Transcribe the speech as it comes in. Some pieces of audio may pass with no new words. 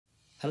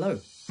Hello,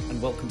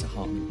 and welcome to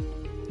Hartman.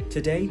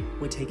 Today,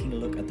 we're taking a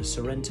look at the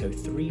Sorrento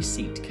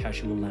 3-seat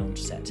casual lounge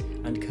set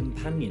and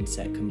companion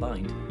set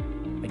combined,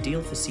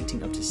 ideal for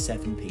seating up to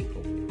 7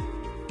 people.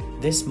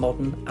 This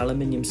modern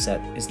aluminium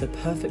set is the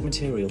perfect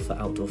material for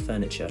outdoor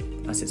furniture,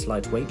 as it's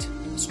lightweight,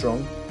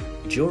 strong,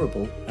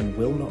 durable, and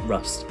will not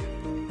rust.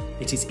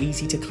 It is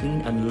easy to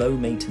clean and low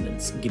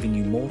maintenance, giving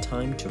you more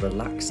time to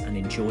relax and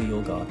enjoy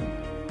your garden.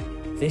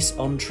 This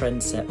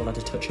on-trend set will add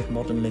a touch of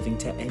modern living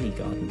to any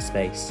garden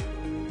space.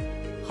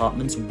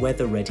 Hartman's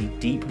weather-ready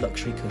deep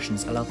luxury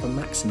cushions allow for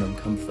maximum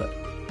comfort.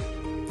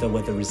 The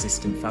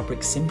weather-resistant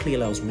fabric simply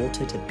allows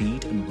water to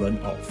bead and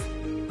run off.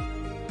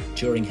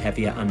 During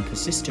heavier and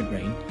persistent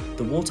rain,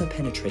 the water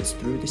penetrates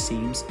through the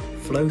seams,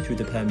 flow through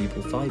the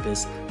permeable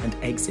fibres, and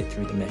exit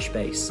through the mesh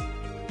base.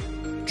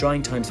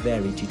 Drying times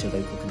vary due to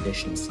local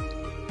conditions.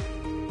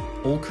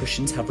 All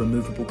cushions have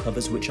removable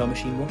covers which are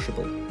machine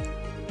washable.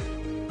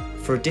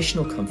 For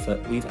additional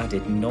comfort, we've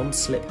added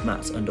non-slip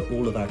mats under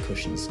all of our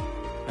cushions,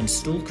 and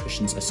stool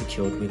cushions are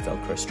secured with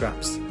Velcro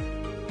straps.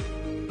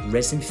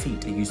 Resin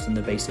feet are used on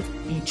the base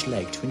of each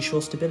leg to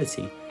ensure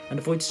stability and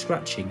avoid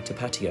scratching to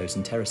patios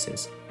and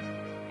terraces.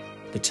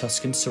 The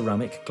Tuscan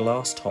ceramic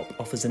glass top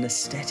offers an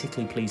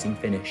aesthetically pleasing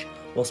finish,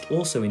 whilst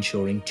also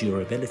ensuring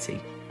durability.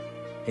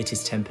 It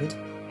is tempered,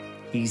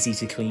 easy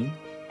to clean,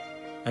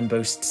 and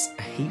boasts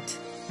a heat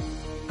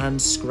and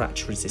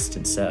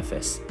scratch-resistant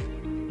surface.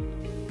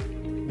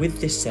 With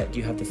this set,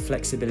 you have the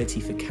flexibility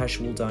for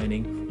casual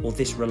dining or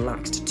this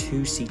relaxed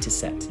 2-seater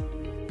set.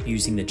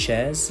 Using the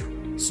chairs,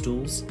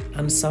 stools,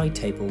 and side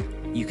table,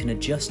 you can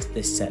adjust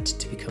this set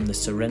to become the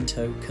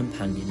Sorrento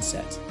companion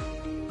set.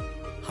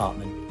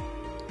 Hartman.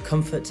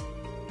 Comfort,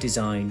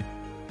 design,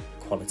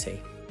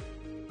 quality.